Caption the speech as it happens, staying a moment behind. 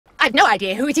I've no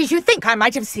idea who it is you think I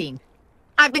might have seen.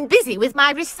 I've been busy with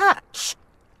my research.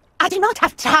 I do not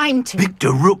have time to...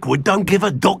 Victor Rookwood don't give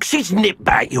a doxy's nip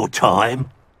back your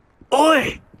time.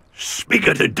 Oi! Speak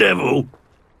of the devil.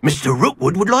 Mr.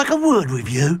 Rookwood would like a word with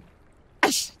you.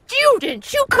 A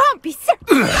student? You can't be so...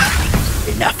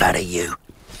 Enough out of you.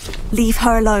 Leave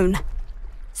her alone.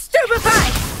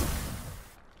 Stupefy!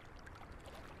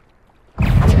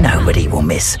 Nobody will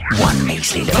miss one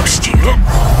measly little student.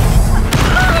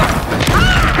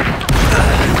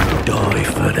 Die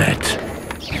for that.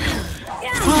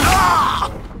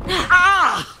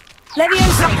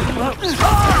 Leviosa!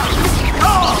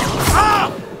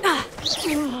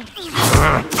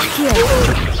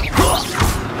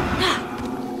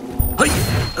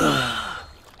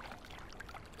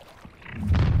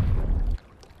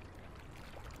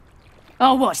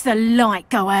 I'll watch the light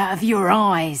go out of your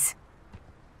eyes.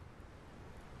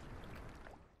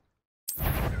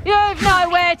 You've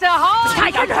nowhere to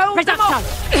hide! Take it!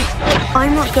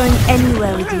 I'm not going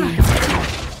anywhere with you.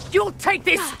 You'll take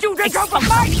this student over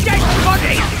my dead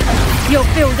body! You'll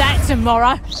feel that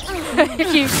tomorrow.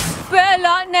 You better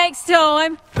luck next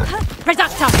time.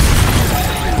 Reductor!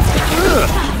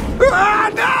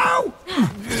 No!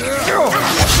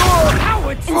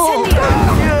 Cowards!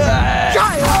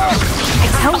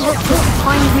 Tell Rookwood to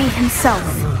find me himself.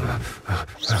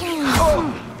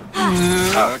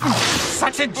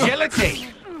 Such agility!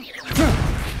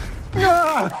 I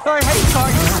hate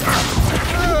fighting!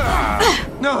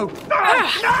 No!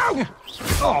 No!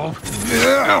 Oh!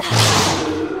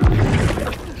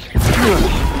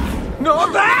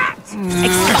 Not that!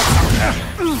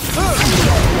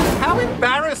 How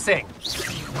embarrassing!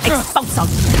 Expulso!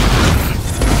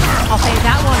 I'll take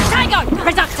that one. Tango!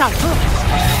 Reducto!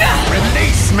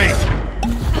 Release me!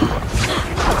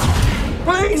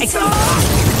 Please!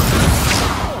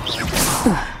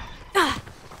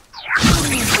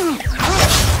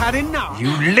 Had enough!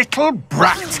 You little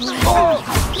brat!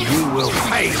 You will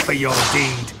pay for your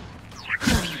deed!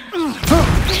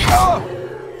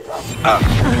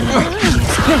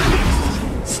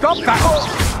 Stop that!